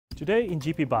Today in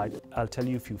GP Byte, I'll tell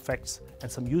you a few facts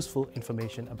and some useful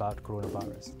information about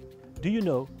coronavirus. Do you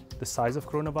know the size of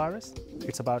coronavirus?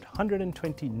 It's about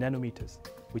 120 nanometers,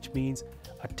 which means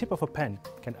a tip of a pen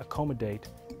can accommodate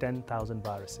 10,000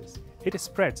 viruses. It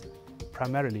spreads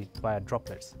primarily via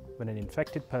droplets when an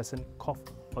infected person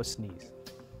coughs or sneezes.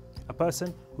 A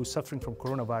person who's suffering from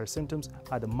coronavirus symptoms,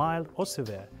 either mild or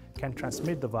severe, can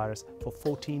transmit the virus for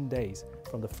 14 days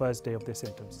from the first day of their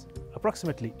symptoms.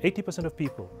 Approximately 80% of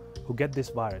people who get this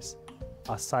virus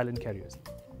are silent carriers,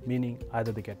 meaning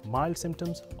either they get mild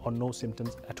symptoms or no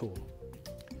symptoms at all.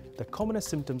 The commonest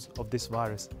symptoms of this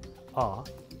virus are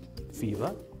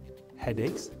fever,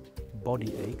 headaches,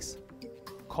 body aches,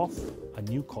 cough, a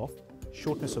new cough,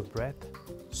 shortness of breath,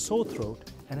 sore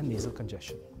throat, and a nasal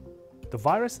congestion. The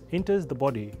virus enters the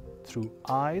body through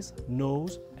eyes,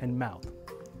 nose, and mouth,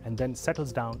 and then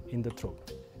settles down in the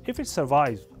throat. If it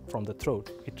survives from the throat,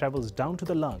 it travels down to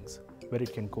the lungs, where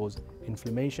it can cause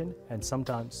inflammation and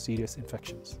sometimes serious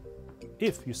infections.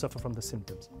 If you suffer from the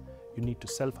symptoms, you need to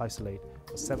self-isolate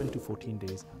for 7 to 14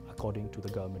 days according to the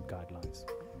government guidelines.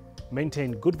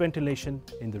 Maintain good ventilation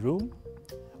in the room,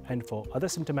 and for other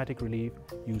symptomatic relief,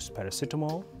 use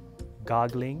paracetamol,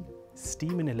 gargling,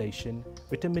 steam inhalation,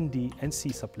 vitamin D and C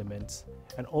supplements,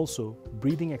 and also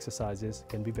breathing exercises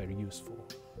can be very useful.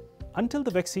 Until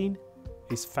the vaccine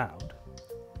is found,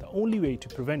 the only way to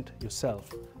prevent yourself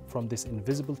from this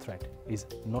invisible threat is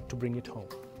not to bring it home.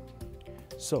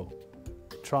 So,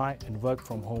 try and work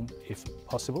from home if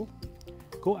possible.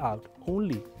 Go out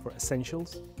only for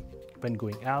essentials. When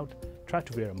going out, try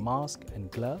to wear a mask and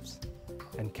gloves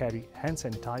and carry hand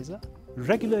sanitizer.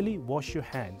 Regularly wash your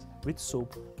hands with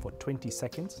soap for 20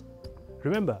 seconds.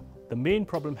 Remember, the main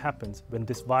problem happens when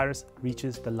this virus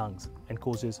reaches the lungs and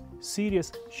causes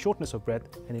serious shortness of breath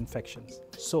and infections.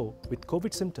 So, with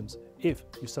COVID symptoms, if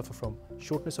you suffer from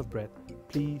shortness of breath,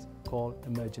 please call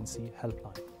emergency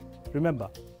helpline. Remember,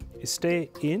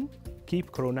 stay in,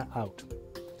 keep corona out.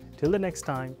 Till the next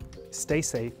time, stay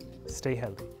safe, stay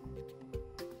healthy.